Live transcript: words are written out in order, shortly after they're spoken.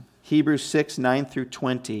Hebrews 6, 9 through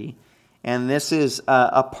 20. And this is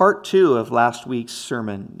a part 2 of last week's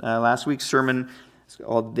sermon. Last week's sermon is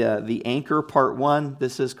called the Anchor Part 1.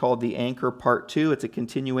 This is called the Anchor Part 2. It's a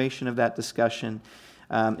continuation of that discussion.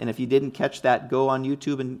 And if you didn't catch that, go on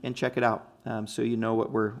YouTube and check it out so you know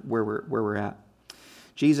where we're at.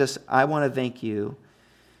 Jesus, I want to thank you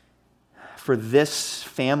for this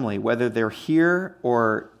family, whether they're here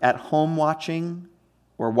or at home watching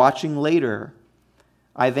or watching later.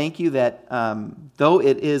 I thank you that though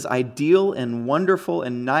it is ideal and wonderful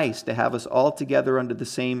and nice to have us all together under the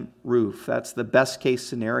same roof, that's the best case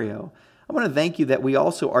scenario. I want to thank you that we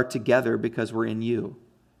also are together because we're in you.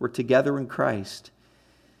 We're together in Christ.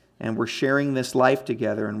 And we're sharing this life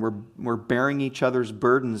together, and we're bearing each other's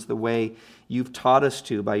burdens the way you've taught us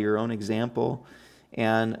to by your own example.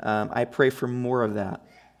 And I pray for more of that.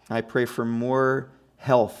 I pray for more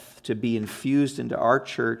health to be infused into our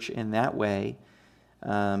church in that way.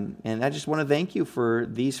 And I just want to thank you for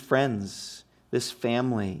these friends, this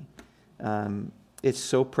family. It's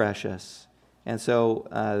so precious. And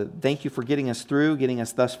so thank you for getting us through, getting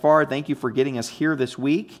us thus far. Thank you for getting us here this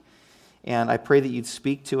week. And I pray that you'd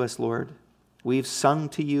speak to us, Lord. We've sung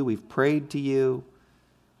to you. We've prayed to you.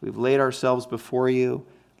 We've laid ourselves before you.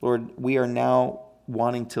 Lord, we are now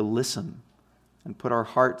wanting to listen and put our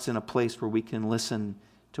hearts in a place where we can listen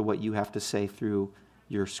to what you have to say through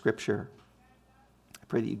your scripture. I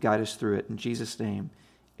pray that you guide us through it. In Jesus' name,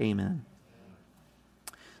 amen.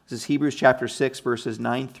 This is Hebrews chapter 6, verses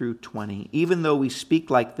 9 through 20. Even though we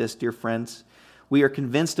speak like this, dear friends, we are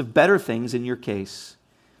convinced of better things in your case.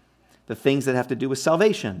 The things that have to do with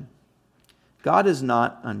salvation. God is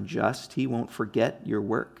not unjust. He won't forget your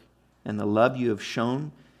work and the love you have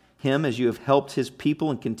shown him as you have helped his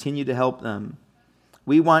people and continue to help them.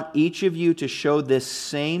 We want each of you to show this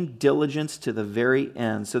same diligence to the very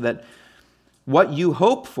end so that what you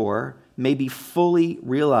hope for may be fully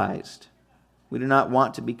realized. We do not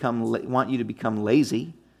want you to become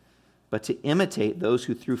lazy, but to imitate those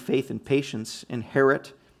who through faith and patience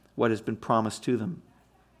inherit what has been promised to them.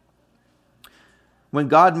 When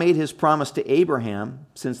God made his promise to Abraham,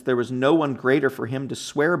 since there was no one greater for him to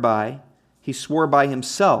swear by, he swore by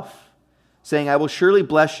himself, saying, I will surely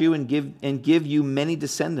bless you and give you many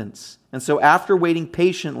descendants. And so after waiting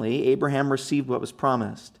patiently, Abraham received what was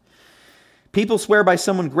promised. People swear by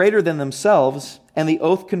someone greater than themselves, and the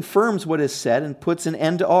oath confirms what is said and puts an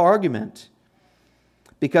end to all argument.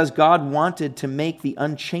 Because God wanted to make the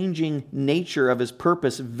unchanging nature of his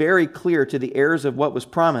purpose very clear to the heirs of what was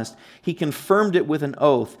promised, he confirmed it with an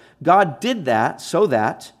oath. God did that so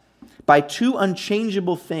that by two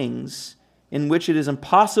unchangeable things in which it is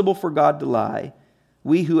impossible for God to lie,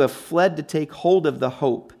 we who have fled to take hold of the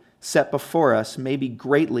hope set before us may be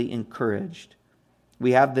greatly encouraged.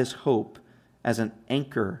 We have this hope as an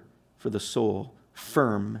anchor for the soul,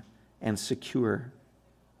 firm and secure.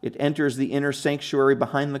 It enters the inner sanctuary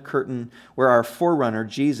behind the curtain where our forerunner,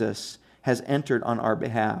 Jesus, has entered on our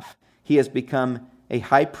behalf. He has become a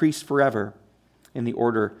high priest forever in the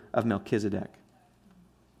order of Melchizedek.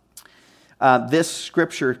 This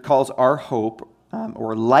scripture calls our hope,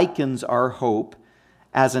 or likens our hope,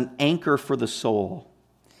 as an anchor for the soul.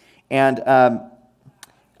 And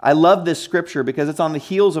I love this scripture because it's on the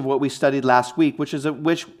heels of what we studied last week, which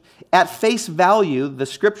at face value, the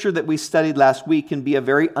scripture that we studied last week can be a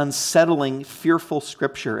very unsettling, fearful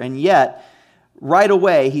scripture. And yet, right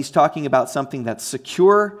away, he's talking about something that's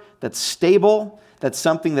secure, that's stable, that's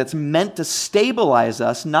something that's meant to stabilize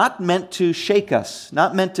us, not meant to shake us,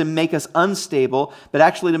 not meant to make us unstable, but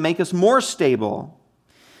actually to make us more stable.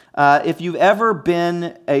 If you've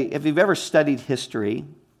ever studied history,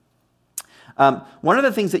 one of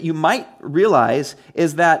the things that you might realize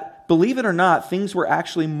is that, believe it or not, things were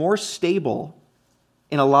actually more stable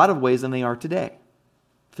in a lot of ways than they are today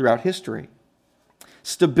throughout history.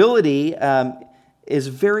 Stability is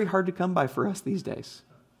very hard to come by for us these days.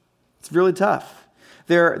 It's really tough.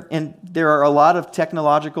 There are a lot of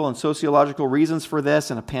technological and sociological reasons for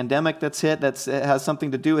this, and a pandemic that's hit that has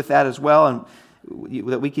something to do with that as well, and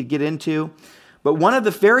that we could get into. But one of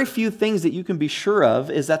the very few things that you can be sure of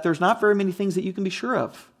is that there's not very many things that you can be sure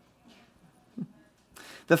of.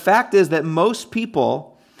 The fact is that most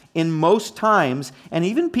people in most times, and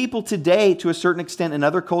even people today to a certain extent in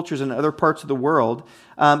other cultures and other parts of the world,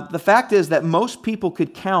 the fact is that most people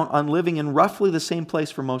could count on living in roughly the same place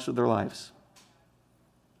for most of their lives.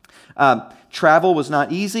 Travel was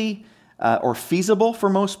not easy or feasible for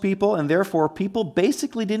most people, and therefore people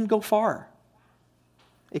basically didn't go far.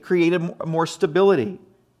 It created more stability.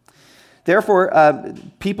 Therefore,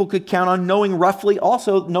 people could count on knowing roughly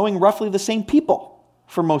the same people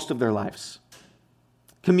for most of their lives.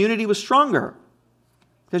 Community was stronger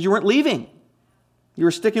because you weren't leaving. You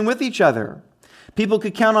were sticking with each other. People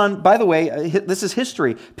could count on, by the way, this is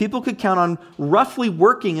history, people could count on roughly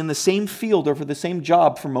working in the same field or for the same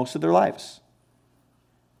job for most of their lives.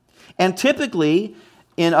 And typically,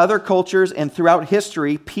 in other cultures and throughout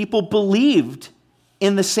history, people believed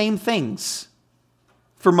in the same things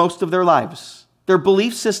for most of their lives. Their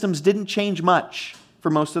belief systems didn't change much for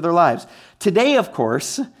most of their lives. Today, of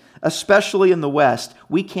course, especially in the West,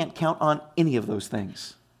 we can't count on any of those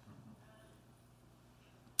things.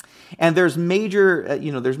 And there's major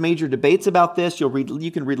debates about this. You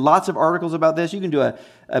can read lots of articles about this. You can do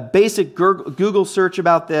a basic Google search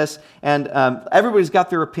about this, and everybody's got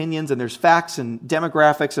their opinions, and there's facts and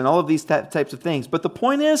demographics and all of these types of things. But the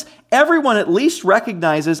point is, everyone at least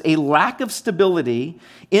recognizes a lack of stability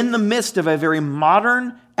in the midst of a very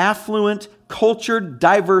modern, affluent, cultured,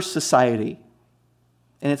 diverse society.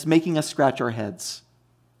 And it's making us scratch our heads.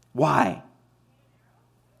 Why?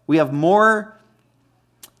 We have more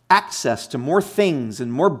access to more things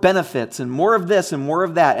and more benefits and more of this and more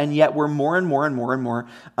of that, and yet we're more and more and more and more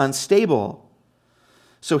unstable.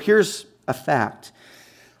 So here's a fact.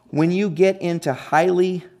 When you get into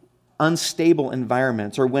highly unstable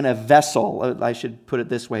environments, or when a vessel, I should put it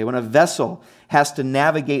this way, when a vessel has to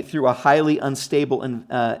navigate through a highly unstable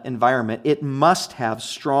environment, it must have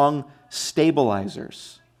strong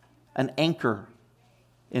stabilizers, an anchor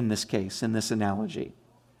in this case, in this analogy.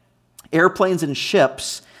 Airplanes and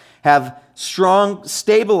ships have strong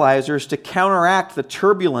stabilizers to counteract the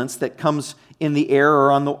turbulence that comes in the air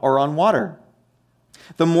or on water.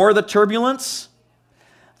 The more the turbulence,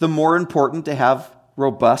 the more important to have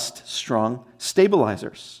robust, strong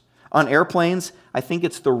stabilizers. On airplanes, I think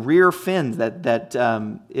it's the rear fin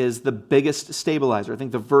that is the biggest stabilizer. I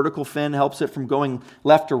think the vertical fin helps it from going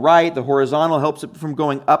left to right. The horizontal helps it from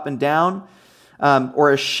going up and down.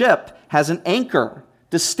 Or a ship has an anchor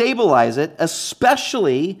to stabilize it,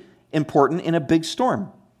 especially important in a big storm.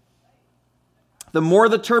 The more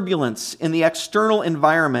the turbulence in the external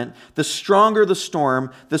environment, the stronger the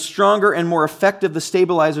storm, the stronger and more effective the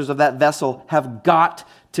stabilizers of that vessel have got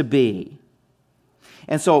to be.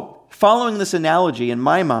 And so, following this analogy, in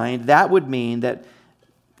my mind, that would mean that,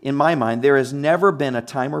 in my mind, there has never been a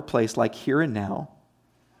time or place like here and now,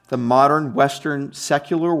 the modern Western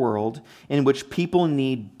secular world, in which people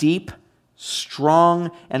need deep, strong,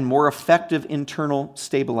 and more effective internal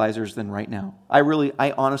stabilizers than right now.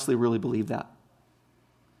 I honestly really believe that.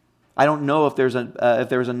 I don't know if there's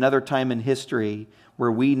another time in history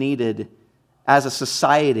where we needed, as a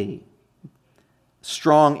society,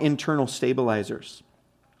 strong internal stabilizers.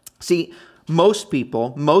 See, most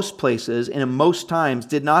people, most places, and in most times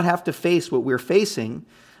did not have to face what we're facing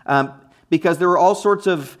because there were all sorts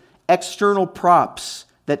of external props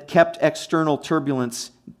that kept external turbulence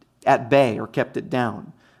at bay or kept it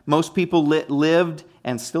down. Most people lived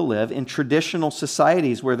and still live in traditional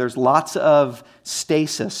societies where there's lots of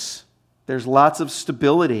stasis. There's lots of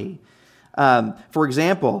stability. For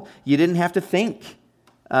example, you didn't have to think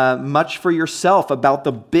much for yourself about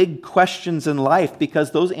the big questions in life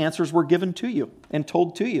because those answers were given to you and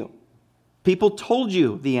told to you. People told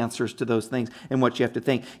you the answers to those things and what you have to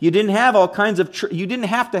think. You didn't have you didn't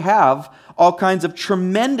have to have all kinds of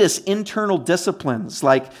tremendous internal disciplines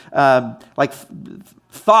like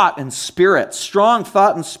thought and spirit, strong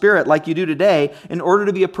thought and spirit like you do today in order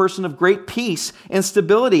to be a person of great peace and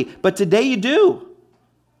stability. But today you do.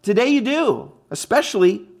 Today you do,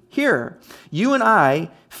 especially here. You and I,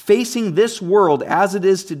 facing this world as it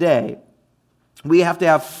is today, we have to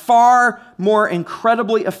have far more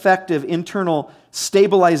incredibly effective internal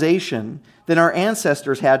stabilization than our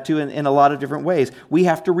ancestors had to in a lot of different ways. We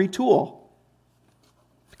have to retool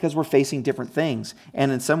because we're facing different things,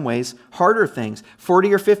 and in some ways, harder things.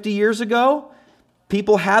 40 or 50 years ago,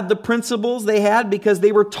 people had the principles they had because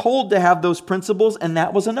they were told to have those principles, and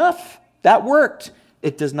that was enough. That worked.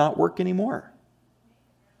 It does not work anymore.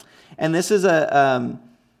 And this is a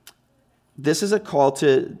call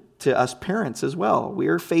to us parents as well. We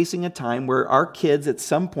are facing a time where our kids at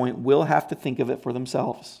some point will have to think of it for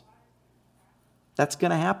themselves. That's going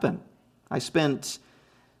to happen. I spent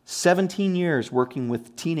 17 years working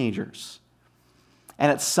with teenagers.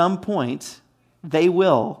 And at some point, they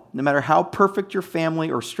will, no matter how perfect your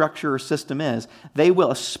family or structure or system is, they will,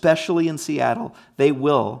 especially in Seattle, they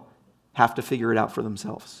will have to figure it out for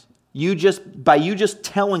themselves. By you just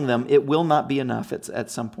telling them, it will not be enough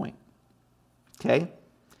at some point. Okay?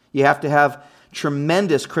 You have to have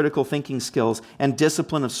tremendous critical thinking skills and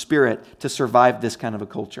discipline of spirit to survive this kind of a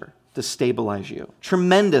culture, to stabilize you.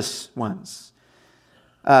 Tremendous ones.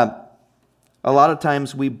 A lot of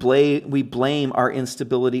times we blame our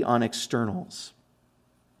instability on externals.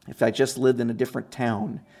 If I just lived in a different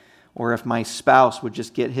town, or if my spouse would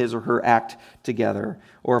just get his or her act together,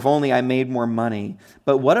 or if only I made more money.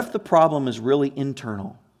 But what if the problem is really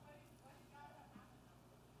internal?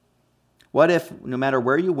 What if, no matter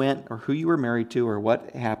where you went or who you were married to or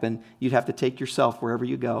what happened, you'd have to take yourself wherever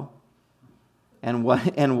you go? And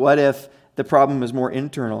what if the problem is more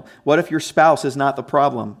internal? What if your spouse is not the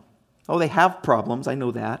problem? Oh, they have problems. I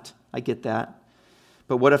know that. I get that.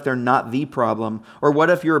 But what if they're not the problem? Or what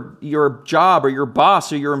if your job or your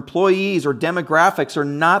boss or your employees or demographics are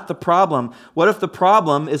not the problem? What if the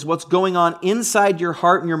problem is what's going on inside your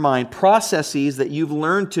heart and your mind, processes that you've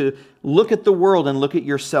learned to look at the world and look at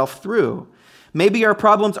yourself through? Maybe our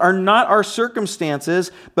problems are not our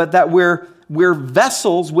circumstances, but that we're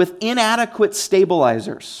vessels with inadequate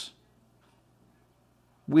stabilizers.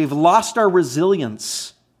 We've lost our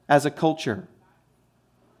resilience as a culture.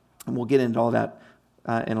 And we'll get into all that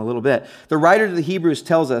in a little bit. The writer to the Hebrews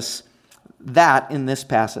tells us that in this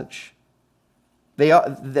passage.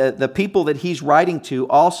 The people that he's writing to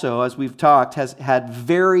also, as we've talked, has had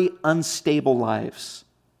very unstable lives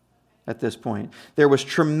at this point. There was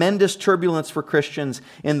tremendous turbulence for Christians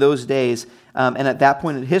in those days and at that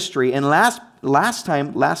point in history. And last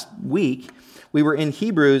week, we were in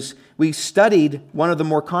Hebrews. We studied one of the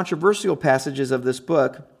more controversial passages of this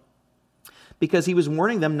book, because he was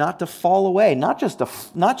warning them not to fall away, not just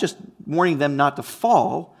warning them not to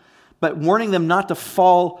fall, but warning them not to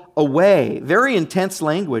fall away. Very intense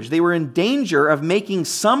language. They were in danger of making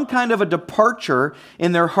some kind of a departure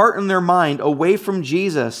in their heart and their mind away from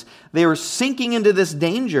Jesus. They were sinking into this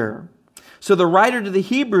danger. So the writer to the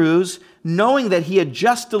Hebrews, knowing that he had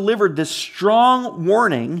just delivered this strong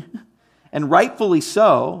warning, and rightfully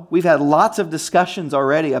so, we've had lots of discussions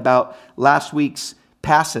already about last week's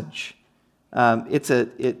passage.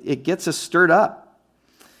 It gets us stirred up.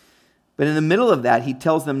 But in the middle of that, he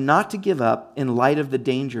tells them not to give up in light of the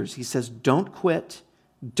dangers. He says, don't quit,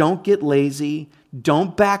 don't get lazy,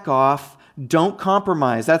 don't back off, don't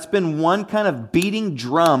compromise. That's been one kind of beating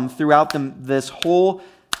drum throughout this whole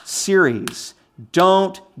series.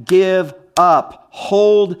 Don't give up,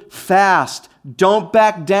 hold fast, don't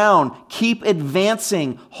back down, keep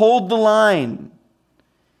advancing, hold the line.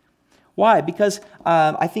 Why? Because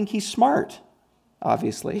I think he's smart,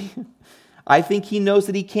 obviously. I think he knows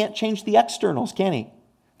that he can't change the externals, can he?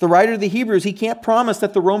 The writer of the Hebrews, he can't promise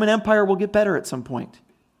that the Roman Empire will get better at some point.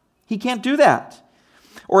 He can't do that.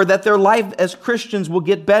 Or that their life as Christians will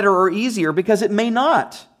get better or easier, because it may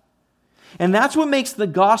not. And that's what makes the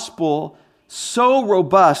gospel so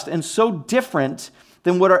robust and so different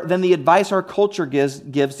than the advice our culture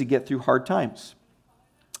gives to get through hard times.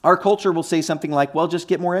 Our culture will say something like, well, just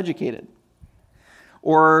get more educated.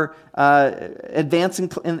 Or advance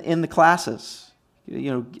in the classes.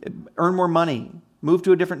 Earn more money. Move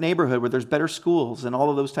to a different neighborhood where there's better schools and all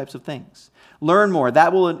of those types of things. Learn more.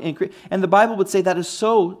 That will increase. And the Bible would say that is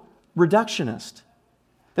so reductionist.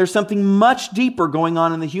 There's something much deeper going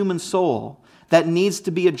on in the human soul that needs to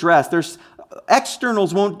be addressed.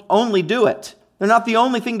 Externals won't only do it. They're not the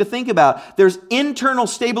only thing to think about. There's internal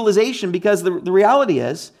stabilization, because the reality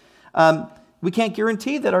is we can't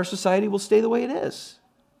guarantee that our society will stay the way it is.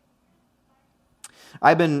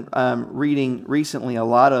 I've been reading recently a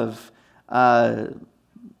lot of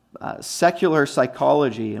secular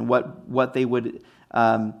psychology and what they would,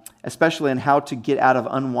 especially in how to get out of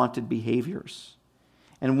unwanted behaviors.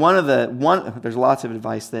 And there's lots of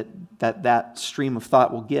advice that stream of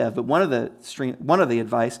thought will give, but one of the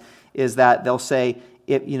advice is that they'll say,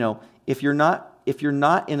 if you're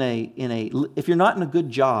not in a good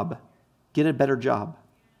job, get a better job.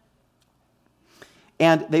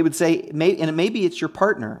 And they would say, maybe it's your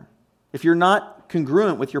partner. If you're not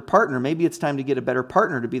congruent with your partner, maybe it's time to get a better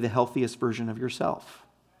partner to be the healthiest version of yourself.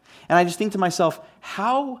 And I just think to myself,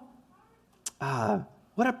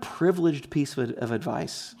 what a privileged piece of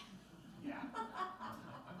advice.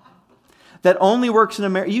 That only works in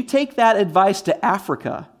America. You take that advice to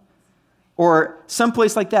Africa or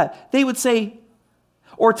someplace like that, they would say,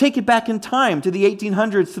 or take it back in time to the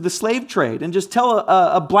 1800s, to the slave trade, and just tell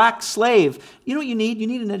a black slave, you know what you need? You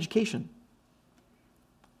need an education.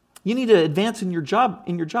 You need to advance in your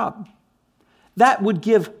job. That would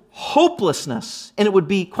give hopelessness, and it would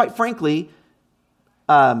be, quite frankly,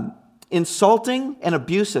 insulting and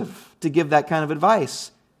abusive to give that kind of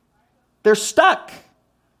advice. They're stuck.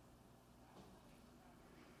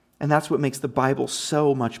 And that's what makes the Bible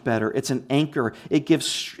so much better. It's an anchor. It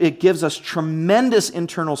gives us tremendous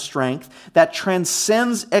internal strength that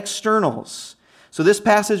transcends externals. So this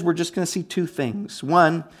passage, we're just going to see two things.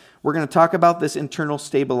 One, We're going to talk about this internal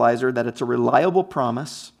stabilizer, that it's a reliable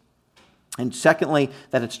promise, and secondly,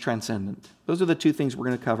 that it's transcendent. Those are the two things we're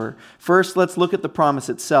going to cover. First, let's look at the promise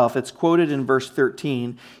itself. It's quoted in verse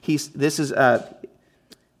 13. This is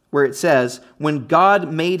where it says, when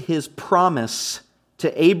God made his promise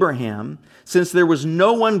to Abraham, since there was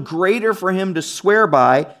no one greater for him to swear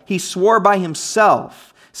by, he swore by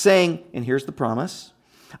himself, saying, and here's the promise,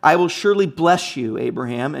 I will surely bless you,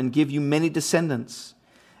 Abraham, and give you many descendants.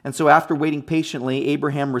 And so after waiting patiently,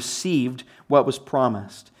 Abraham received what was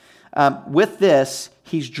promised. With this,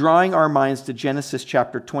 he's drawing our minds to Genesis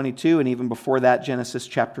chapter 22, and even before that, Genesis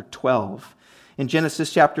chapter 12. In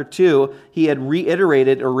Genesis chapter 2, he had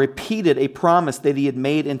reiterated or repeated a promise that he had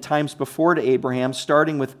made in times before to Abraham,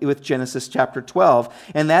 starting with Genesis chapter 12.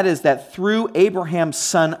 And that is that through Abraham's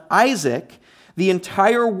son Isaac, the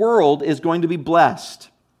entire world is going to be blessed.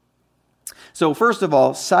 So first of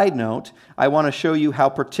all, side note, I want to show you how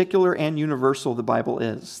particular and universal the Bible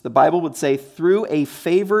is. The Bible would say through a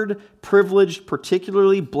favored, privileged,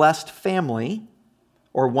 particularly blessed family,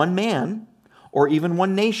 or one man, or even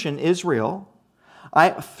one nation, Israel,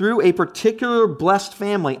 through a particular blessed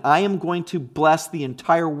family, I am going to bless the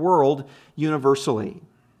entire world universally.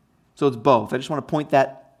 So it's both. I just want to point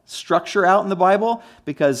that structure out in the Bible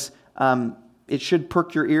because it should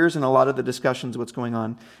perk your ears in a lot of the discussions of what's going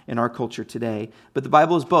on in our culture today. But the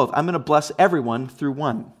Bible is both. I'm going to bless everyone through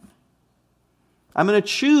one. I'm going to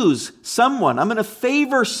choose someone. I'm going to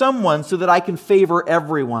favor someone so that I can favor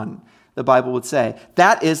everyone, the Bible would say.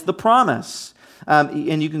 That is the promise.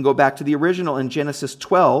 And you can go back to the original in Genesis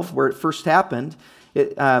 12, where it first happened.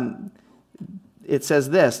 It says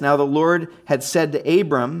this, now the Lord had said to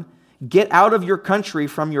Abram, get out of your country,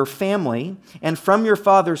 from your family, and from your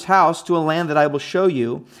father's house to a land that I will show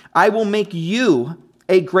you. I will make you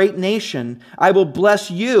a great nation. I will bless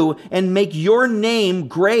you and make your name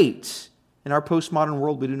great. In our postmodern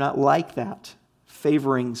world, we do not like that,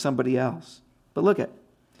 favoring somebody else. But look at,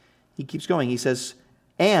 he keeps going. He says,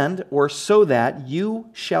 and, or so that you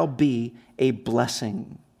shall be a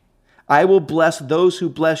blessing. I will bless those who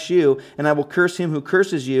bless you, and I will curse him who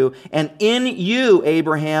curses you. And in you,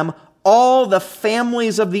 Abraham, all the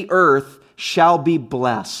families of the earth shall be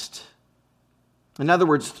blessed. In other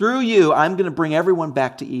words, through you, I'm going to bring everyone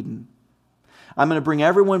back to Eden. I'm going to bring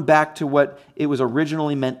everyone back to what it was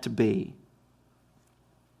originally meant to be.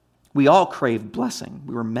 We all crave blessing.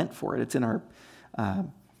 We were meant for it. It's in our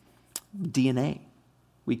DNA.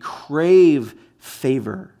 We crave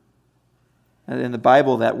favor. And in the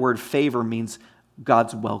Bible, that word favor means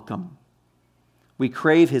God's welcome. We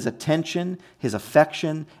crave his attention, his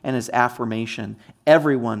affection, and his affirmation.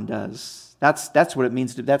 Everyone does. That's what it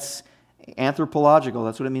means to, that's anthropological.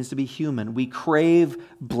 That's what it means to be human. We crave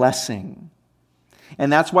blessing.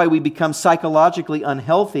 And that's why we become psychologically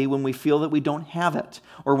unhealthy when we feel that we don't have it,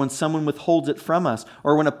 or when someone withholds it from us,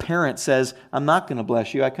 or when a parent says, I'm not going to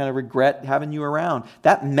bless you, I kind of regret having you around.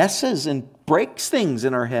 That messes and breaks things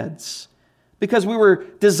in our heads because we were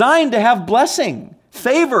designed to have blessing,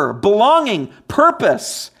 favor, belonging,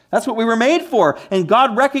 purpose. That's what we were made for. And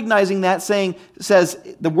God, recognizing that, says,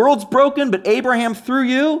 the world's broken, but Abraham, through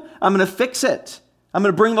you, I'm going to fix it. I'm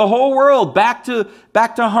going to bring the whole world back to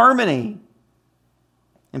harmony.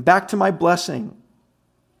 And back to my blessing.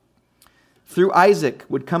 Through Isaac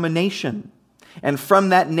would come a nation. And from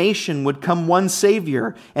that nation would come one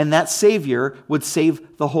Savior. And that Savior would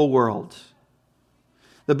save the whole world.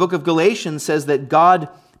 The book of Galatians says that God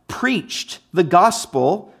preached the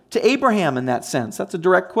gospel to Abraham in that sense. That's a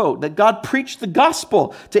direct quote. That God preached the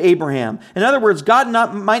gospel to Abraham. In other words, God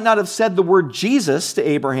might not have said the word Jesus to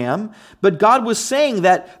Abraham, but God was saying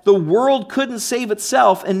that the world couldn't save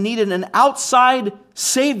itself and needed an outside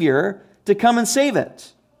Savior to come and save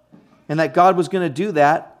it. And that God was going to do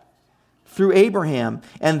that through Abraham.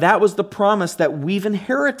 And that was the promise that we've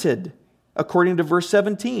inherited, according to verse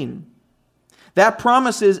 17. That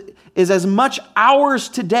promise is as much ours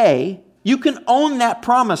today. You can own that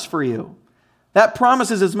promise for you. That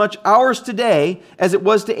promise is as much ours today as it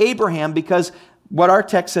was to Abraham, because what our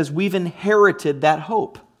text says, we've inherited that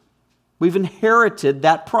hope. We've inherited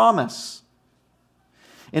that promise.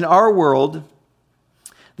 In our world,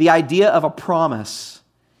 the idea of a promise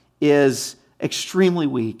is extremely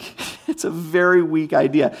weak. It's a very weak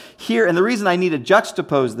idea. Here, and the reason I need to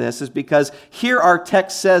juxtapose this is because here our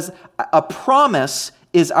text says a promise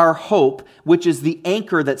is our hope, which is the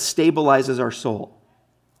anchor that stabilizes our soul.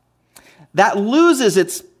 That loses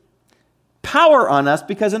its power on us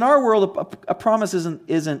because in our world, a promise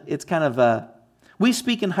isn't. It's kind of we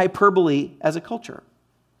speak in hyperbole as a culture.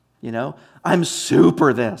 You know, I'm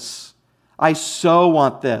super this. I so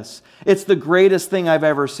want this. It's the greatest thing I've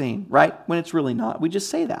ever seen, right? When it's really not. We just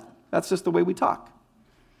say that. That's just the way we talk.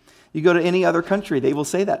 You go to any other country, they will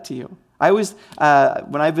say that to you. I always,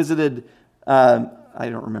 when I visited, I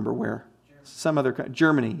don't remember where, some other country,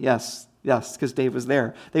 Germany, yes, because Dave was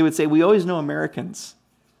there. They would say, we always know Americans.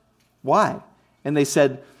 Why? And they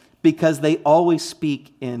said, because they always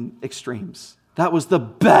speak in extremes. That was the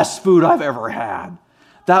best food I've ever had.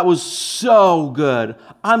 That was so good.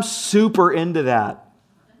 I'm super into that.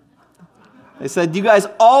 They said, you guys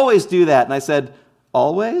always do that. And I said,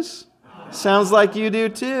 always? Sounds like you do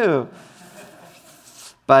too.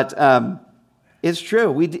 But it's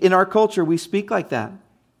true. In our culture, we speak like that.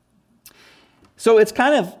 So it's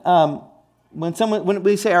kind of, when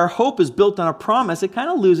we say our hope is built on a promise, it kind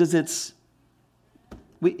of loses its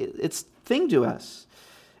thing to us.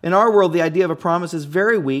 In our world, the idea of a promise is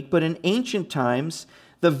very weak, but in ancient times,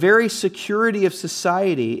 the very security of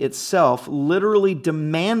society itself literally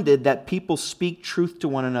demanded that people speak truth to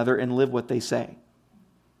one another and live what they say.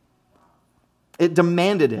 It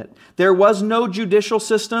demanded it. There was no judicial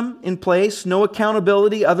system in place, no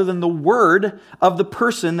accountability other than the word of the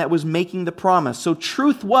person that was making the promise. So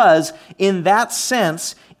truth was, in that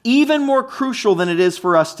sense, even more crucial than it is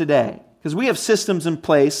for us today. Because we have systems in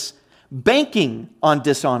place banking on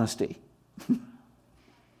dishonesty.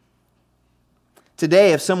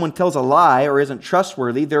 Today, if someone tells a lie or isn't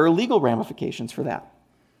trustworthy, there are legal ramifications for that.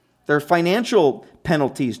 There are financial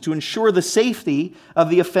penalties to ensure the safety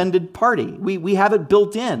of the offended party. We have it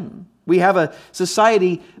built in. We have a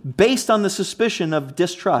society based on the suspicion of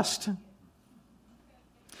distrust.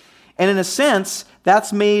 And in a sense,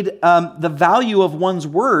 that's made the value of one's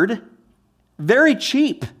word very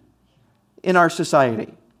cheap in our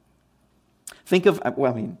society. Think of,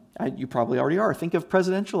 you probably already are. Think of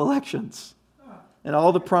presidential elections and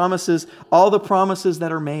all the promises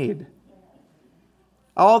that are made.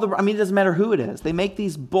 It doesn't matter who it is. They make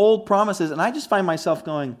these bold promises, and I just find myself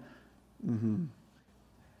going,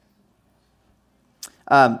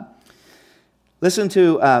 listen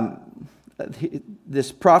to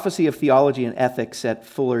this prophecy of theology and ethics at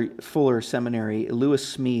Fuller Seminary,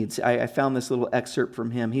 Lewis Smedes. I found this little excerpt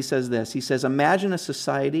from him. He says this. He says, imagine a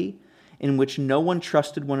society in which no one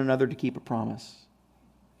trusted one another to keep a promise.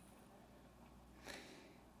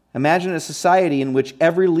 Imagine a society in which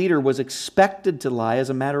every leader was expected to lie as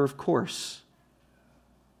a matter of course.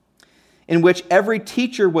 In which every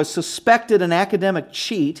teacher was suspected an academic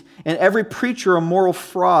cheat and every preacher a moral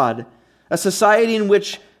fraud. A society in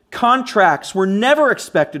which contracts were never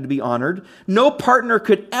expected to be honored. No partner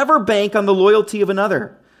could ever bank on the loyalty of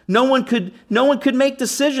another. No one could make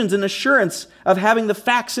decisions in assurance of having the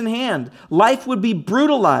facts in hand. Life would be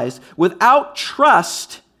brutalized. Without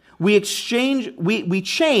trust, we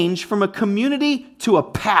change from a community to a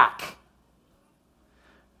pack,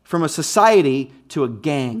 from a society to a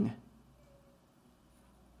gang.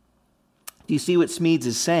 Do you see what Smedes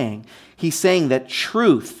is saying? He's saying that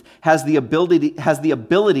truth has the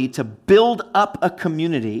ability to build up a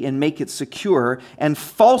community and make it secure, and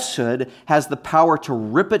falsehood has the power to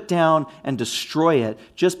rip it down and destroy it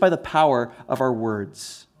just by the power of our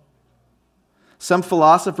words. Some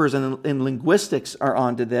philosophers in linguistics are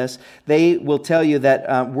onto this. They will tell you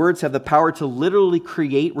that words have the power to literally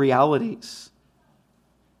create realities.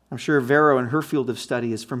 I'm sure Vero in her field of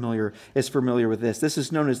study is familiar with this. This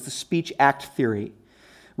is known as the speech act theory,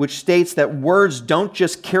 which states that words don't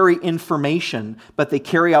just carry information, but they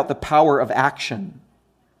carry out the power of action.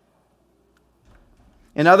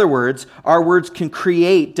 In other words, our words can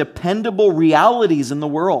create dependable realities in the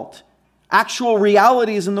world. Actual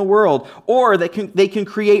realities in the world, or they can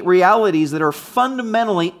create realities that are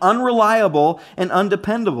fundamentally unreliable and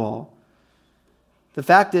undependable. The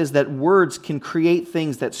fact is that words can create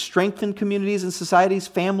things that strengthen communities and societies,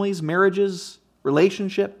 families, marriages,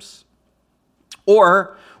 relationships.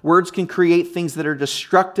 Or words can create things that are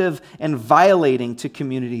destructive and violating to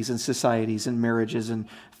communities and societies and marriages and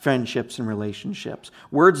friendships and relationships.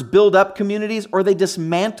 Words build up communities or they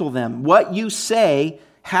dismantle them. What you say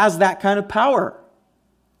has that kind of power.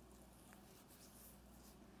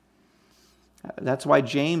 That's why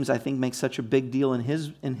James, I think, makes such a big deal in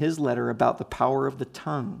his letter about the power of the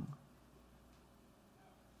tongue.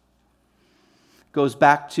 Goes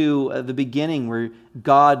back to the beginning where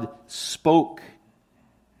God spoke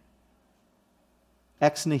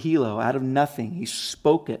ex nihilo, out of nothing. He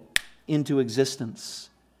spoke it into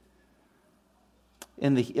existence.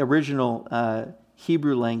 In the original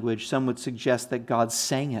Hebrew language, some would suggest that God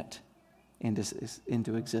sang it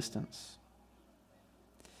into existence.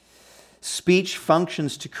 Speech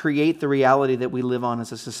functions to create the reality that we live on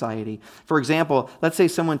as a society. For example, let's say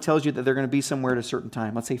someone tells you that they're going to be somewhere at a certain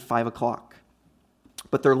time, let's say 5 o'clock,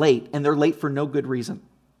 but they're late, and they're late for no good reason.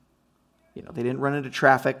 They didn't run into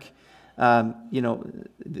traffic.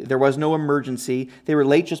 There was no emergency. They were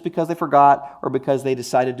late just because they forgot or because they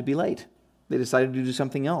decided to be late. They decided to do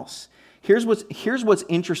something else. Here's what's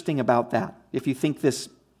interesting about that, if you think this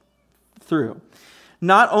through.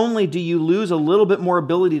 Not only do you lose a little bit more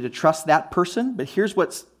ability to trust that person, but here's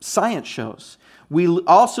what science shows. We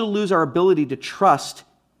also lose our ability to trust,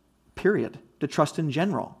 period, to trust in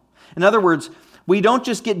general. In other words, we don't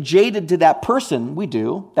just get jaded to that person. We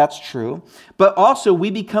do, that's true. But also we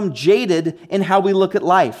become jaded in how we look at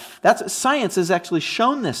life. Science has actually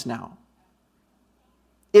shown this now.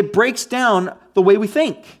 It breaks down the way we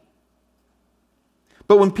think.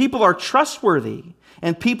 But when people are trustworthy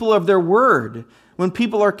and people of their word, when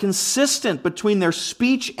people are consistent between their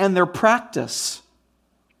speech and their practice,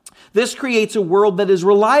 this creates a world that is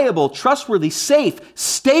reliable, trustworthy, safe,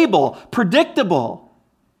 stable, predictable.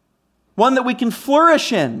 One that we can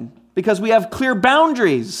flourish in because we have clear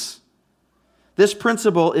boundaries. This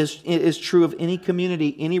principle is true of any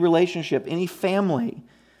community, any relationship, any family.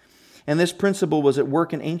 And this principle was at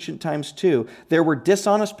work in ancient times too. There were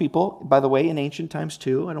dishonest people, by the way, in ancient times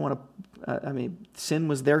too. Sin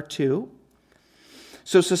was there too.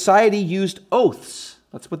 So society used oaths.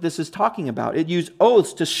 That's what this is talking about. It used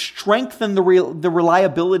oaths to strengthen the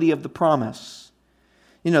reliability of the promise.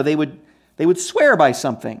 They would swear by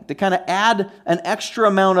something to kind of add an extra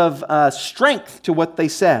amount of strength to what they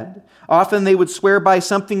said. Often they would swear by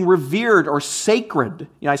something revered or sacred.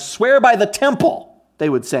 I swear by the temple, they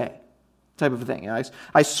would say. Type of thing.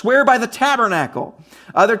 I swear by the tabernacle.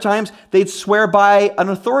 Other times they'd swear by an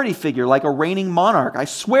authority figure like a reigning monarch. I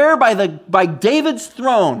swear by David's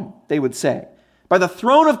throne, they would say. By the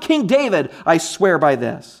throne of King David, I swear by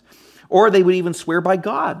this. Or they would even swear by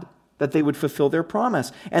God that they would fulfill their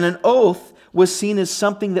promise. And an oath was seen as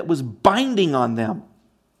something that was binding on them.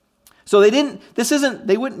 So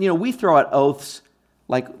we throw out oaths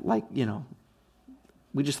like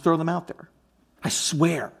we just throw them out there. I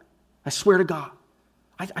swear to God.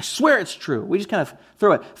 I swear it's true. We just kind of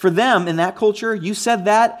throw it. For them, in that culture, you said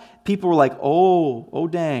that, people were like, oh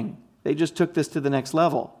dang. They just took this to the next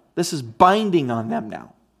level. This is binding on them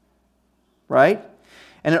now. Right?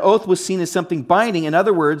 And an oath was seen as something binding. In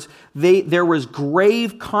other words, there was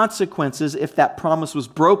grave consequences if that promise was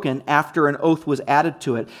broken after an oath was added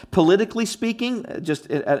to it. Politically speaking, just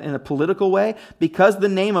in a political way, because the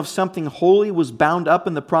name of something holy was bound up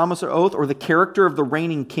in the promise or oath or the character of the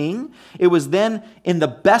reigning king, it was then in the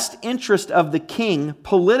best interest of the king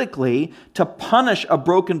politically to punish a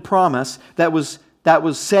broken promise that was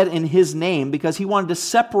said in his name because he wanted to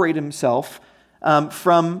separate himself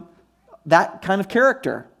from that kind of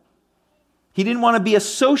character. He didn't want to be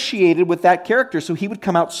associated with that character, so he would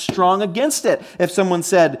come out strong against it. If someone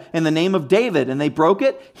said, in the name of David, and they broke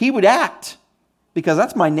it, he would act, because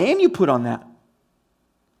that's my name you put on that.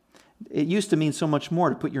 It used to mean so much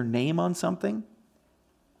more to put your name on something.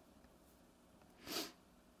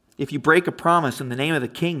 If you break a promise in the name of the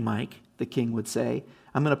king, Mike, the king would say,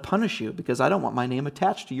 I'm going to punish you because I don't want my name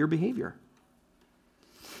attached to your behavior.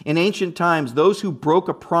 In ancient times, those who broke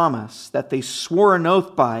a promise that they swore an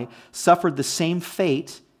oath by suffered the same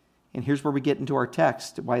fate. And here's where we get into our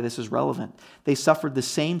text, why this is relevant. They suffered the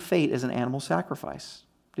same fate as an animal sacrifice.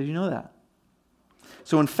 Did you know that?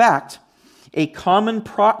 So in fact, a common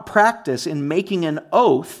practice in making an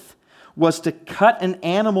oath was to cut an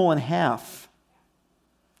animal in half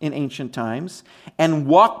in ancient times and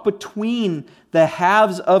walk between the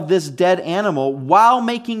halves of this dead animal while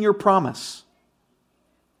making your promise.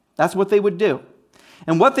 That's what they would do.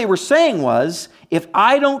 And what they were saying was, if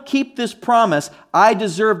I don't keep this promise, I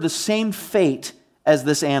deserve the same fate as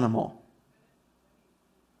this animal.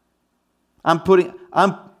 I'm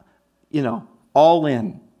all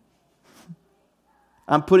in.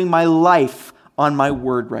 I'm putting my life on my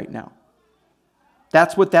word right now.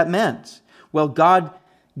 That's what that meant. Well, God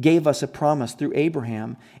gave us a promise through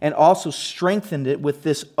Abraham and also strengthened it with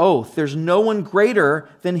this oath. There's no one greater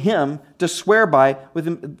than him to swear by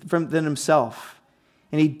than himself.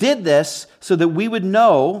 And he did this so that we would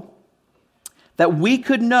know, that we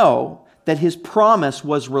could know that his promise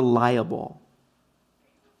was reliable.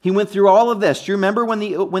 He went through all of this. Do you remember when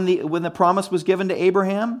the promise was given to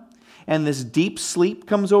Abraham? And this deep sleep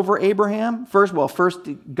comes over Abraham? First,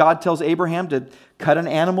 God tells Abraham to cut an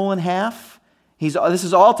animal in half. This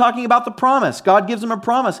is all talking about the promise. God gives him a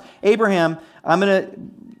promise. Abraham,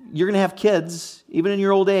 you're going to have kids, even in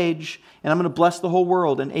your old age, and I'm going to bless the whole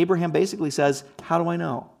world. And Abraham basically says, how do I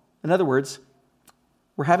know? In other words,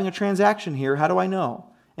 we're having a transaction here. How do I know?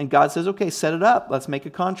 And God says, okay, set it up. Let's make a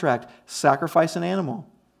contract. Sacrifice an animal.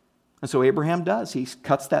 And so Abraham does. He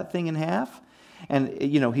cuts that thing in half. And,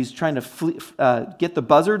 he's trying to get the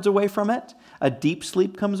buzzards away from it. A deep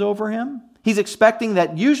sleep comes over him. He's expecting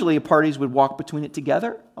that usually parties would walk between it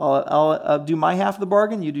together. I'll do my half of the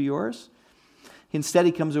bargain, you do yours. Instead,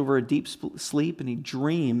 he comes over a deep sleep and he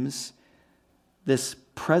dreams this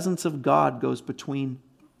presence of God goes between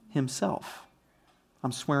himself.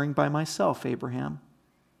 I'm swearing by myself, Abraham.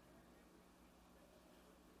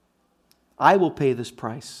 I will pay this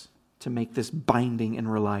price to make this binding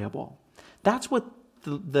and reliable. That's what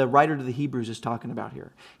the writer to the Hebrews is talking about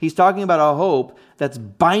here. He's talking about a hope that's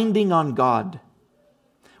binding on God.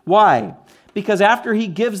 Why? Because after he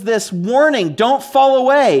gives this warning, don't fall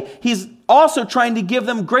away, he's also trying to give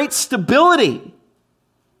them great stability.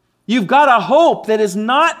 You've got a hope that is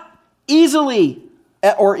not easily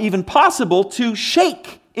or even possible to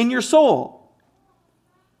shake in your soul.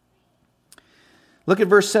 Look at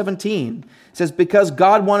verse 17. It says, because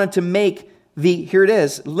God wanted to make here it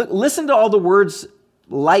is. Listen to all the words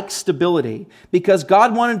like stability. Because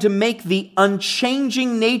God wanted to make the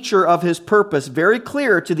unchanging nature of his purpose very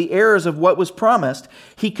clear to the heirs of what was promised,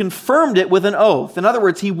 he confirmed it with an oath. In other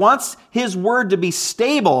words, he wants his word to be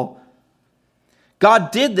stable.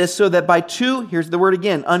 God did this so that by two, here's the word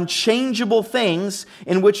again, unchangeable things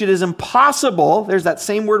in which it is impossible, there's that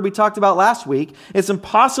same word we talked about last week, it's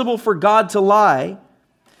impossible for God to lie.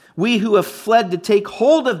 We who have fled to take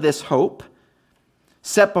hold of this hope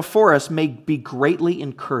set before us may be greatly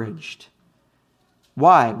encouraged.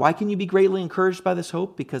 Why? Why can you be greatly encouraged by this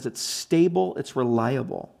hope? Because it's stable, it's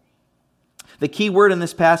reliable. The key word in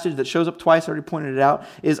this passage that shows up twice, I already pointed it out,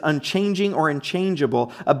 is unchanging or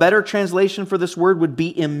unchangeable. A better translation for this word would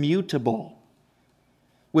be immutable,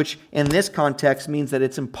 which in this context means that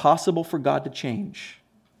it's impossible for God to change.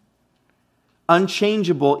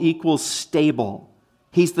 Unchangeable equals stable.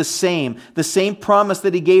 He's the same. The same promise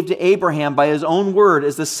that he gave to Abraham by his own word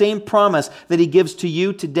is the same promise that he gives to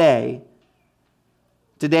you today.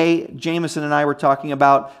 Today, Jameson and I were talking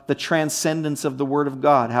about the transcendence of the Word of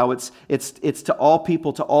God, how it's to all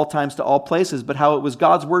people, to all times, to all places, but how it was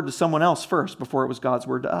God's Word to someone else first before it was God's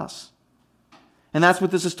Word to us. And that's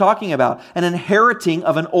what this is talking about, an inheriting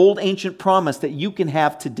of an old ancient promise that you can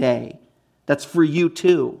have today. That's for you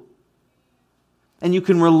too. And you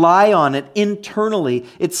can rely on it internally.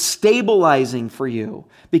 It's stabilizing for you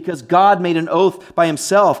because God made an oath by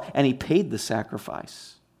himself and he paid the sacrifice.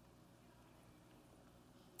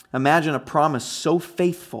 Imagine a promise so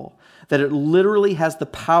faithful that it literally has the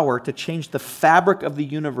power to change the fabric of the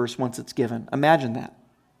universe once it's given. Imagine that.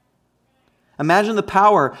 Imagine the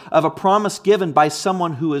power of a promise given by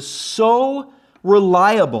someone who is so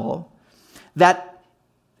reliable that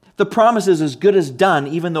the promise is as good as done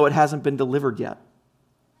even though it hasn't been delivered yet.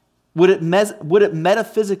 Would it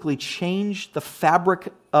metaphysically change the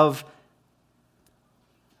fabric of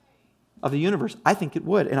the universe? I think it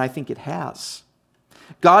would, and I think it has.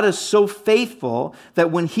 God is so faithful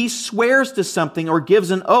that when he swears to something or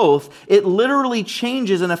gives an oath, it literally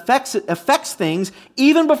changes and affects things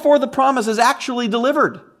even before the promise is actually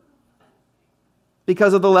delivered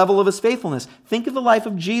because of the level of his faithfulness. Think of the life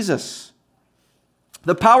of Jesus.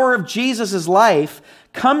 The power of Jesus' life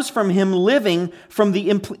comes from him living from the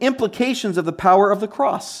implications of the power of the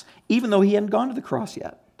cross, even though he hadn't gone to the cross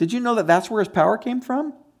yet. Did you know that that's where his power came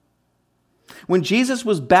from? When Jesus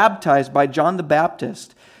was baptized by John the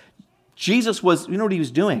Baptist, Jesus was, you know what he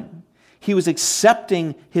was doing? He was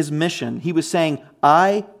accepting his mission. He was saying,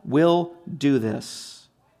 I will do this.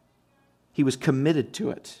 He was committed to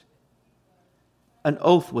it. An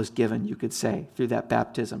oath was given, you could say, through that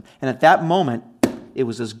baptism. And at that moment, it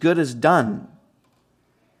was as good as done.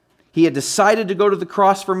 He had decided to go to the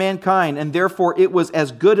cross for mankind, and therefore it was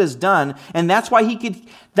as good as done. And that's why he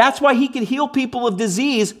could heal people of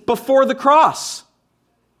disease before the cross.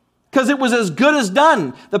 Because it was as good as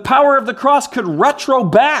done. The power of the cross could retro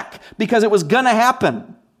back because it was going to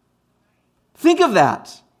happen. Think of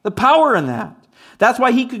that. The power in that. That's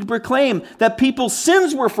why he could proclaim that people's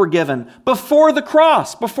sins were forgiven before the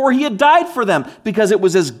cross, before he had died for them, because it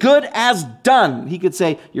was as good as done. He could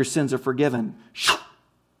say, your sins are forgiven.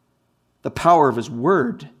 The power of his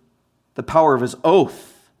word, the power of his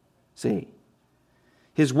oath. See,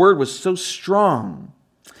 his word was so strong.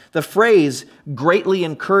 The phrase greatly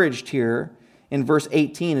encouraged here in verse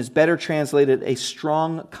 18 is better translated a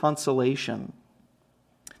strong consolation.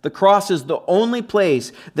 The cross is the only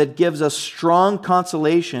place that gives us strong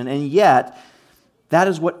consolation, and yet that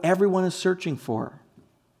is what everyone is searching for,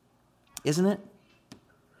 isn't it?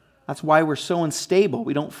 That's why we're so unstable.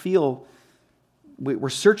 We don't feel, we're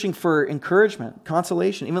searching for encouragement,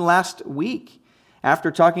 consolation. Even last week, after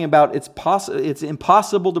talking about it's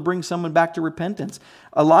impossible to bring someone back to repentance,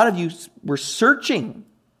 a lot of you were searching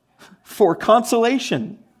for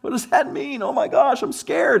consolation. What does that mean? Oh my gosh, I'm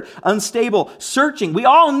scared. Unstable. Searching. We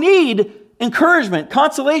all need encouragement,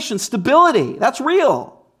 consolation, stability. That's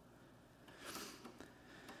real.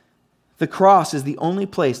 The cross is the only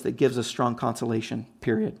place that gives us strong consolation,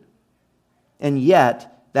 period. And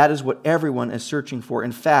yet, that is what everyone is searching for.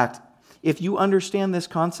 In fact, if you understand this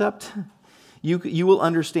concept, you will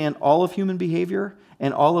understand all of human behavior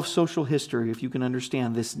and all of social history if you can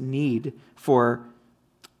understand this need for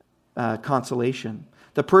consolation.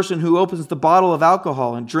 The person who opens the bottle of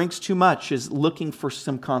alcohol and drinks too much is looking for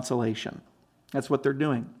some consolation. That's what they're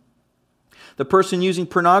doing. The person using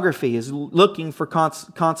pornography is looking for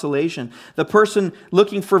consolation. The person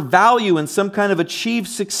looking for value and some kind of achieved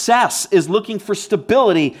success is looking for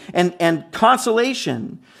stability and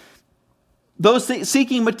consolation. Those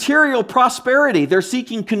seeking material prosperity, they're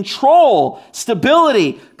seeking control,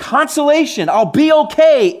 stability, consolation. I'll be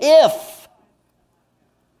okay if.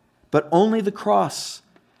 But only the cross.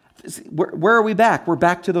 Where are we back? We're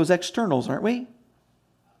back to those externals, aren't we?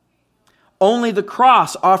 Only the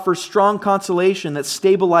cross offers strong consolation that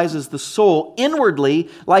stabilizes the soul inwardly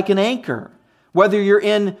like an anchor. Whether you're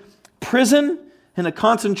in prison, in a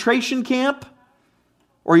concentration camp,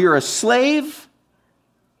 or you're a slave,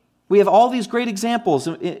 we have all these great examples.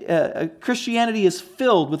 Christianity is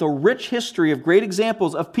filled with a rich history of great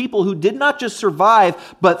examples of people who did not just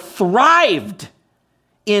survive, but thrived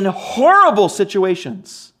in horrible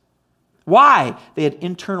situations. Why? They had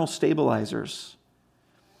internal stabilizers.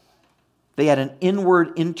 They had an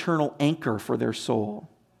inward, internal anchor for their soul.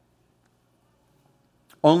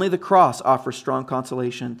 Only the cross offers strong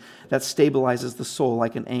consolation that stabilizes the soul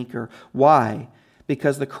like an anchor. Why?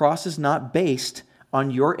 Because the cross is not based on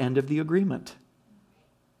your end of the agreement.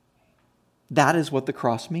 That is what the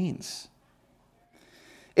cross means.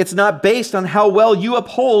 It's not based on how well you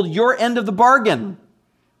uphold your end of the bargain.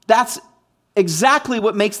 That's exactly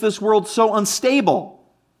what makes this world so unstable.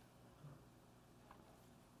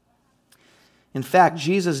 In fact,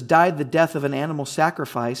 Jesus died the death of an animal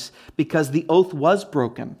sacrifice because the oath was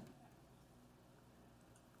broken.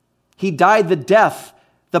 He died the death,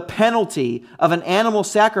 the penalty of an animal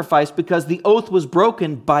sacrifice because the oath was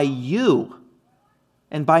broken by you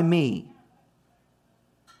and by me.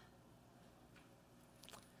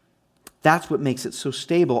 That's what makes it so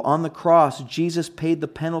stable. On the cross, Jesus paid the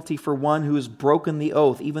penalty for one who has broken the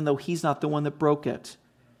oath, even though he's not the one that broke it.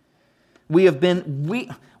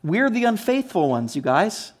 We're the unfaithful ones, you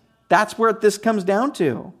guys. That's where this comes down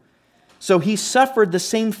to. So he suffered the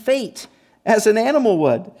same fate as an animal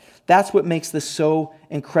would. That's what makes this so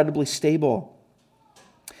incredibly stable.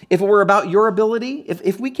 If it were about your ability,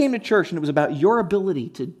 if we came to church and it was about your ability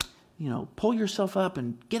to, pull yourself up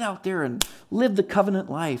and get out there and live the covenant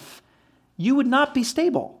life, you would not be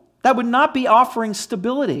stable. That would not be offering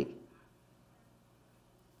stability.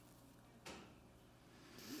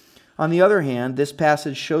 On the other hand, this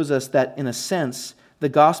passage shows us that, in a sense, the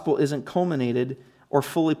gospel isn't culminated or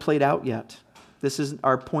fully played out yet. This is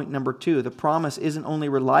our point number 2. The promise isn't only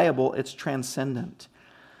reliable, it's transcendent.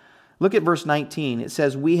 Look at verse 19. It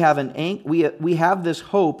says, we have this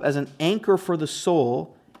hope as an anchor for the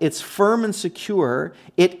soul. It's firm and secure.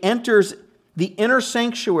 It enters the inner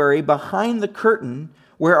sanctuary behind the curtain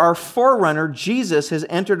where our forerunner, Jesus, has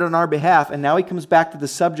entered on our behalf. And now he comes back to the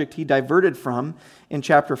subject he diverted from in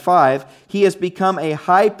chapter 5. He has become a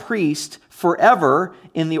high priest forever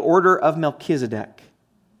in the order of Melchizedek.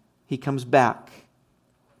 He comes back.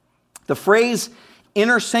 The phrase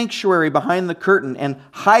inner sanctuary behind the curtain and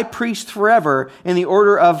high priest forever in the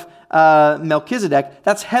order of Melchizedek,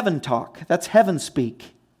 that's heaven talk. That's heaven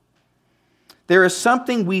speak. There is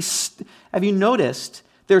something have you noticed?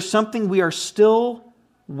 There's something we are still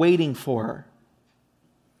waiting for.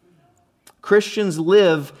 Christians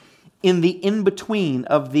live in the in-between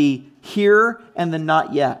of the here and the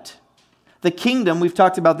not yet. The kingdom, we've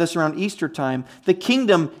talked about this around Easter time, the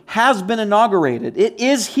kingdom has been inaugurated. It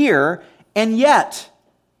is here, and yet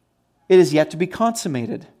it is yet to be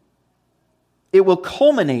consummated. It will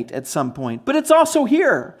culminate at some point, but it's also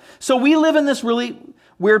here. So we live in this really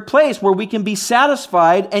weird place where we can be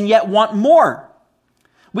satisfied and yet want more.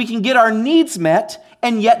 We can get our needs met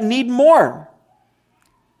and yet need more.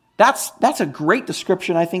 That's a great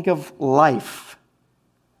description, I think, of life.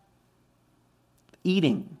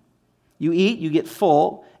 Eating. You eat, you get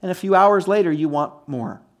full, and a few hours later you want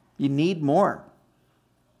more. You need more.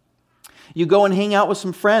 You go and hang out with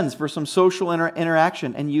some friends for some social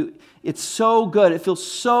interaction, and it's so good. It feels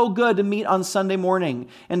so good to meet on Sunday morning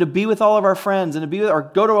and to be with all of our friends and or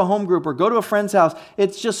go to a home group or go to a friend's house.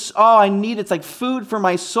 It's just, it's like food for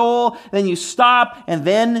my soul. Then you stop, and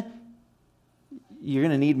then you're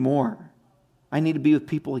going to need more. I need to be with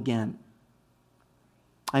people again.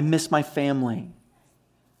 I miss my family.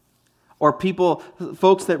 Or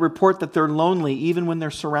folks that report that they're lonely even when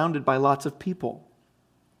they're surrounded by lots of people.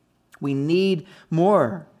 We need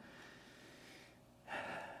more.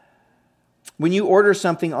 When you order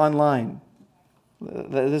something online,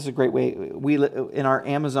 this is a great way, in our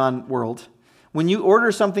Amazon world, when you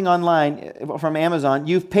order something online from Amazon,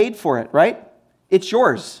 you've paid for it, right? It's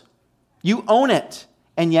yours. You own it,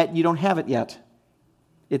 and yet you don't have it yet.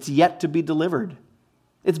 It's yet to be delivered.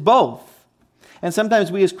 It's both. And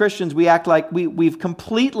sometimes we as Christians, we act like we've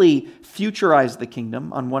completely futurized the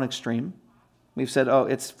kingdom on one extreme. We've said,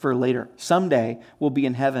 it's for later. Someday we'll be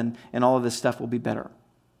in heaven and all of this stuff will be better.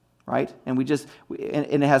 Right? And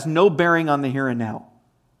and it has no bearing on the here and now.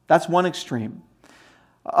 That's one extreme.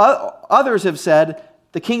 Others have said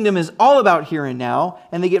the kingdom is all about here and now,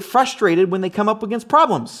 and they get frustrated when they come up against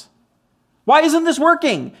problems. Why isn't this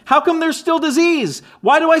working? How come there's still disease?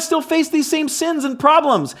 Why do I still face these same sins and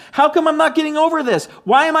problems? How come I'm not getting over this?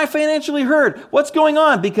 Why am I financially hurt? What's going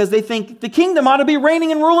on? Because they think the kingdom ought to be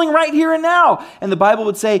reigning and ruling right here and now. And the Bible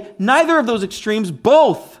would say neither of those extremes,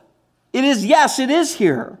 both. It is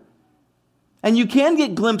here. And you can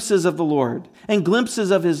get glimpses of the Lord and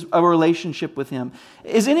glimpses of a relationship with Him.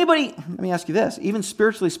 Let me ask you this, even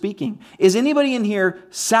spiritually speaking, is anybody in here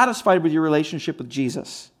satisfied with your relationship with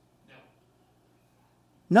Jesus?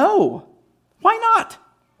 No. Why not?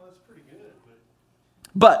 Well, that's pretty good.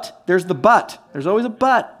 But, there's the but. There's always a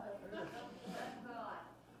but.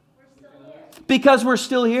 Because we're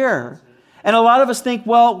still here. And a lot of us think,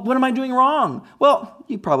 well, what am I doing wrong? Well,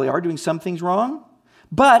 you probably are doing some things wrong.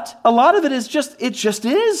 But a lot of it is it just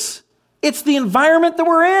is. It's the environment that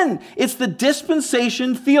we're in. It's the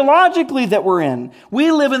dispensation theologically that we're in.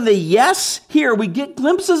 We live in the yes here. We get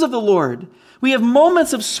glimpses of the Lord. We have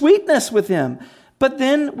moments of sweetness with Him. But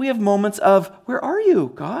then we have moments of, where are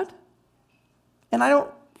you, God? And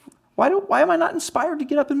why am I not inspired to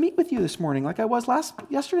get up and meet with you this morning like I was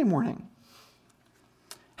yesterday morning?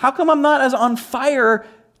 How come I'm not as on fire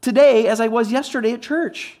today as I was yesterday at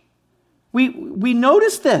church? We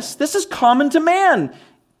notice this. This is common to man.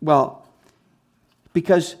 Well,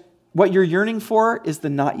 because what you're yearning for is the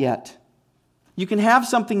not yet. You can have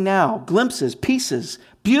something now, glimpses, pieces,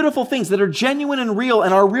 beautiful things that are genuine and real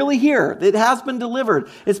and are really here. It has been delivered.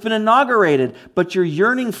 It's been inaugurated, but you're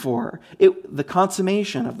yearning for the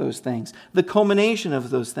consummation of those things, the culmination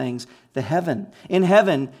of those things, the heaven. In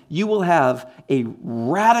heaven, you will have a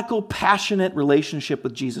radical, passionate relationship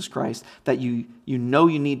with Jesus Christ that you know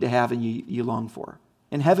you need to have and you long for.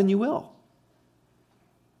 In heaven, you will.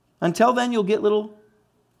 Until then, you'll get little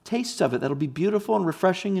tastes of it that'll be beautiful and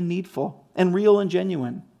refreshing and needful and real and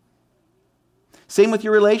genuine. Same with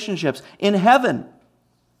your relationships. In heaven,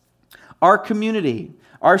 our community,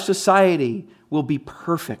 our society will be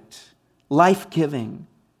perfect, life-giving.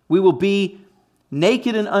 We will be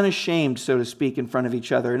naked and unashamed, so to speak, in front of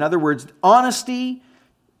each other. In other words, honesty,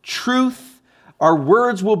 truth, our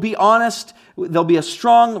words will be honest. There'll be a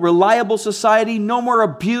strong, reliable society. No more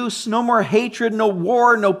abuse, no more hatred, no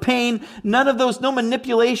war, no pain, none of those, no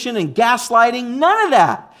manipulation and gaslighting, none of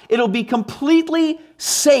that. It'll be completely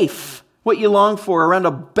safe, what you long for, around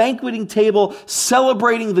a banqueting table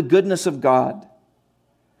celebrating the goodness of God.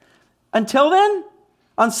 Until then,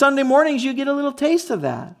 on Sunday mornings, you get a little taste of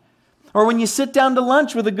that. Or when you sit down to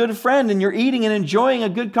lunch with a good friend and you're eating and enjoying a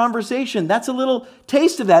good conversation, that's a little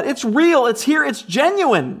taste of that. It's real, it's here, it's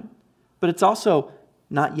genuine. But it's also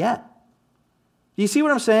not yet. Do you see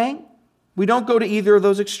what I'm saying? We don't go to either of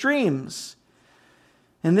those extremes.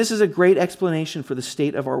 And this is a great explanation for the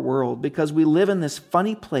state of our world, because we live in this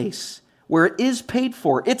funny place where it is paid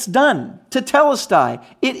for. It's done. Tetelestai.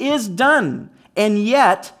 It is done. And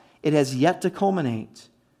yet, it has yet to culminate.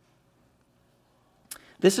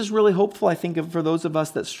 This is really hopeful, I think, for those of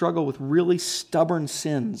us that struggle with really stubborn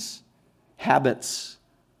sins, habits.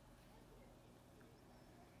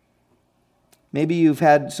 Maybe you've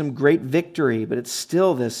had some great victory, but it's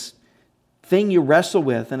still this thing you wrestle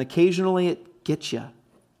with, and occasionally it gets you.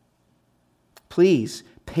 Please,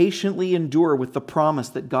 patiently endure with the promise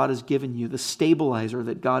that God has given you, the stabilizer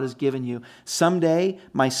that God has given you. Someday,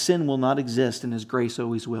 my sin will not exist, and His grace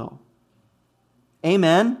always will.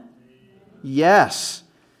 Amen? Yes.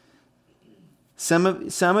 Some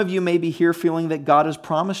of you may be here feeling that God has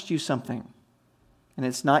promised you something, and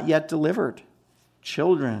it's not yet delivered.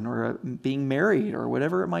 children or being married or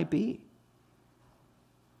whatever it might be.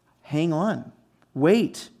 Hang on.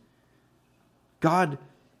 Wait. God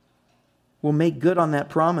will make good on that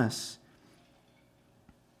promise.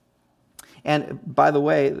 And by the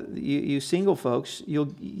way, you single folks,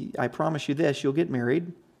 I promise you this, you'll get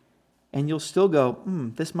married and you'll still go,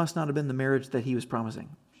 this must not have been the marriage that he was promising.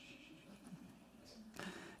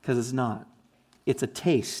 Because it's not. It's a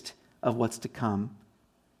taste of what's to come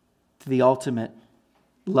to the ultimate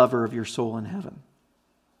lover of your soul in heaven.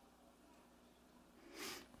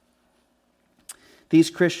 These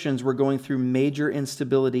Christians were going through major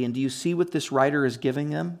instability, and do you see what this writer is giving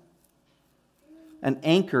them? An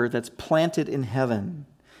anchor that's planted in heaven.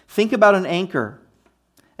 Think about an anchor.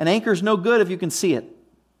 An anchor is no good if you can see it.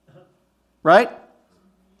 Right?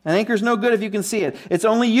 An anchor is no good if you can see it. It's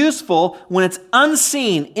only useful when it's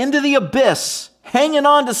unseen, into the abyss, hanging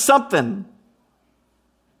on to something.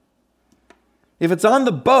 If it's on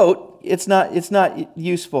the boat, it's not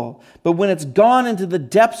useful. But when it's gone into the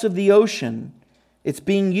depths of the ocean, it's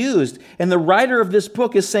being used. And the writer of this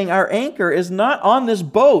book is saying our anchor is not on this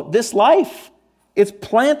boat, this life. It's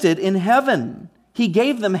planted in heaven. He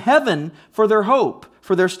gave them heaven for their hope,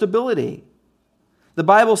 for their stability. The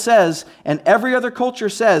Bible says, and every other culture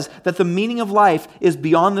says, that the meaning of life is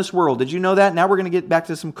beyond this world. Did you know that? Now we're going to get back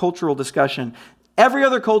to some cultural discussion. Every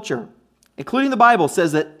other culture, including the Bible,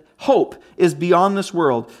 says that hope is beyond this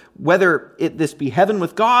world. Whether this be heaven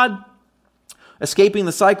with God, escaping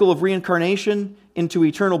the cycle of reincarnation into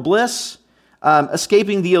eternal bliss,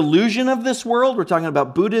 escaping the illusion of this world. We're talking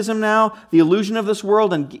about Buddhism now, the illusion of this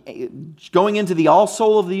world, and going into the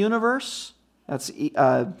all-soul of the universe. That's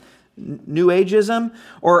New Ageism,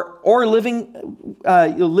 or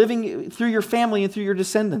living through your family and through your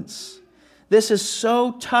descendants. This is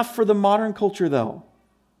so tough for the modern culture, though,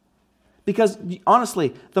 because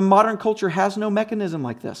honestly, the modern culture has no mechanism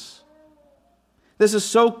like this. This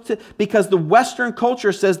is because the Western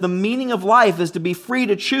culture says the meaning of life is to be free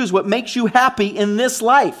to choose what makes you happy in this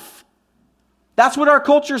life. That's what our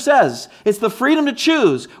culture says. It's the freedom to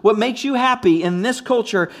choose what makes you happy in this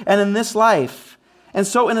culture and in this life. And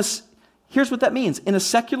so here's what that means. In a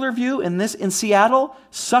secular view, in Seattle,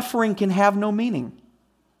 suffering can have no meaning.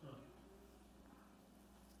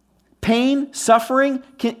 Pain, suffering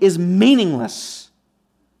is meaningless.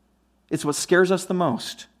 It's what scares us the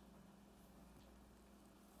most.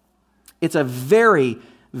 It's a very,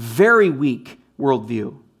 very weak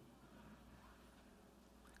worldview.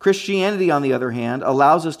 Christianity, on the other hand,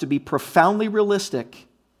 allows us to be profoundly realistic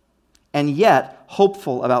and yet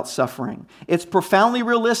hopeful about suffering. It's profoundly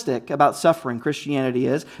realistic about suffering, Christianity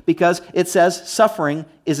is, because it says suffering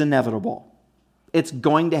is inevitable. It's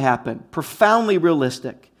going to happen. Profoundly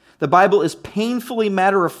realistic. The Bible is painfully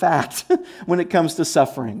matter-of-fact when it comes to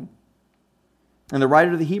suffering. And the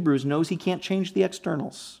writer of the Hebrews knows he can't change the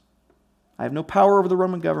externals. I have no power over the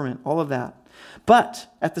Roman government, all of that.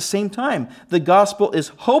 But at the same time, the gospel is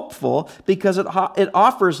hopeful because it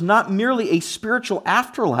offers not merely a spiritual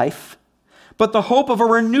afterlife, but the hope of a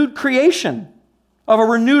renewed creation, of a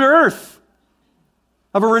renewed earth,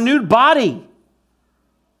 of a renewed body.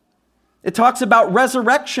 It talks about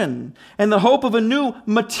resurrection and the hope of a new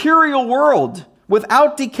material world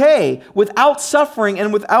without decay, without suffering,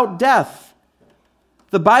 and without death.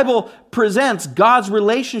 The Bible presents God's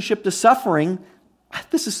relationship to suffering.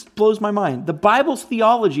 This blows my mind. The Bible's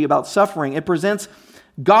theology about suffering, it presents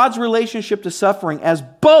God's relationship to suffering as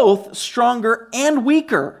both stronger and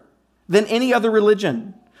weaker than any other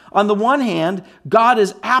religion. On the one hand, God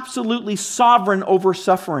is absolutely sovereign over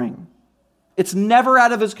suffering. It's never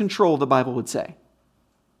out of his control, the Bible would say.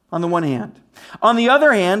 On the one hand. On the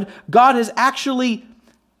other hand, God has actually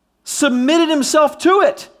submitted himself to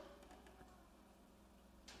it.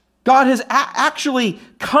 God has actually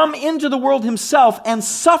come into the world himself and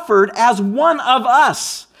suffered as one of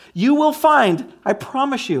us. You will find, I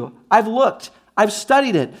promise you, I've looked, I've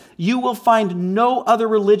studied it. You will find no other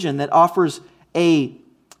religion that offers a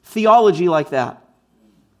theology like that,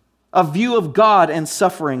 a view of God and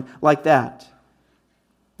suffering like that.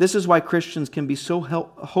 This is why Christians can be so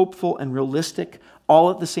hopeful and realistic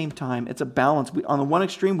all at the same time. It's a balance. On the one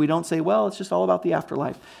extreme, we don't say, well, it's just all about the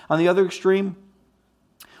afterlife. On the other extreme,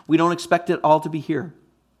 we don't expect it all to be here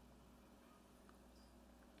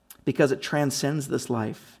because it transcends this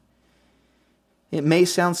life. It may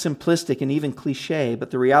sound simplistic and even cliche,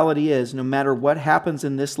 but the reality is no matter what happens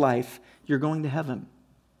in this life, you're going to heaven.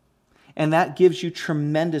 And that gives you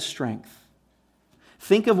tremendous strength.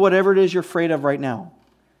 Think of whatever it is you're afraid of right now,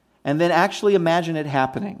 and then actually imagine it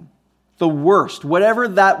happening. The worst, whatever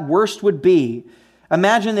that worst would be.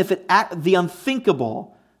 Imagine if the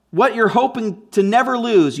unthinkable What you're hoping to never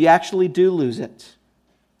lose, you actually do lose it.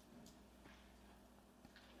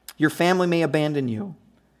 Your family may abandon you,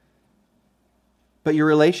 but your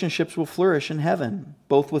relationships will flourish in heaven,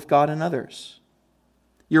 both with God and others.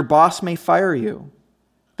 Your boss may fire you.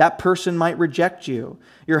 That person might reject you.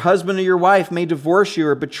 Your husband or your wife may divorce you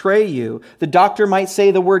or betray you. The doctor might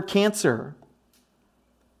say the word cancer.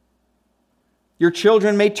 Your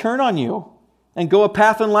children may turn on you and go a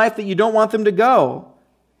path in life that you don't want them to go.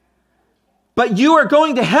 But you are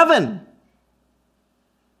going to heaven,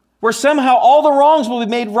 where somehow all the wrongs will be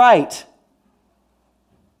made right.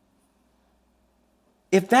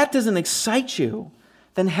 If that doesn't excite you,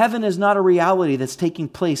 then heaven is not a reality that's taking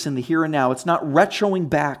place in the here and now. It's not retroing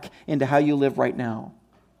back into how you live right now.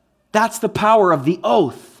 That's the power of the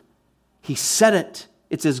oath. He said it.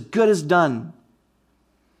 It's as good as done.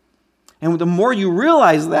 And the more you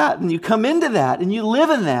realize that, and you come into that, and you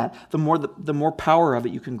live in that, the more power of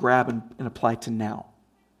it you can grab and apply to now.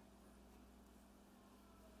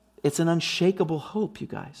 It's an unshakable hope, you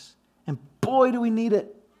guys. And boy, do we need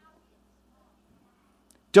it.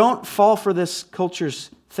 Don't fall for this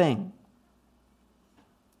culture's thing.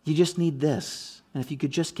 You just need this. And if you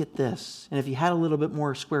could just get this, and if you had a little bit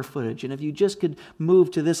more square footage, and if you just could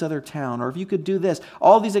move to this other town, or if you could do this,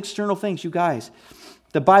 all these external things, you guys,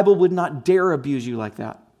 the Bible would not dare abuse you like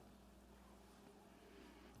that.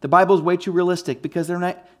 The Bible is way too realistic because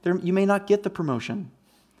you may not get the promotion.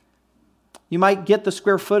 You might get the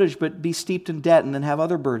square footage but be steeped in debt and then have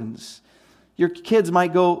other burdens. Your kids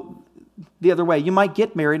might go the other way. You might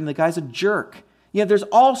get married and the guy's a jerk. You know, there's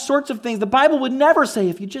all sorts of things. The Bible would never say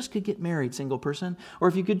if you just could get married, single person, or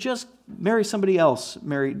if you could just marry somebody else,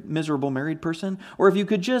 miserable married person, or if you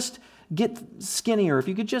could just get skinnier, if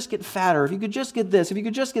you could just get fatter, if you could just get this, if you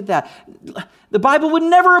could just get that. The Bible would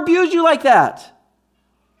never abuse you like that.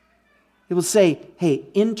 It will say, hey,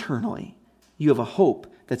 internally, you have a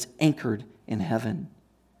hope that's anchored in heaven,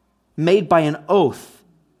 made by an oath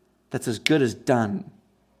that's as good as done,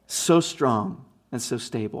 so strong and so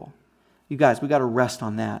stable. You guys, we got to rest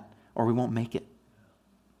on that, or we won't make it.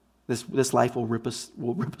 This life will rip us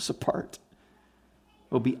apart.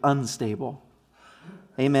 It will be unstable.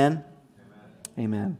 Amen? Amen.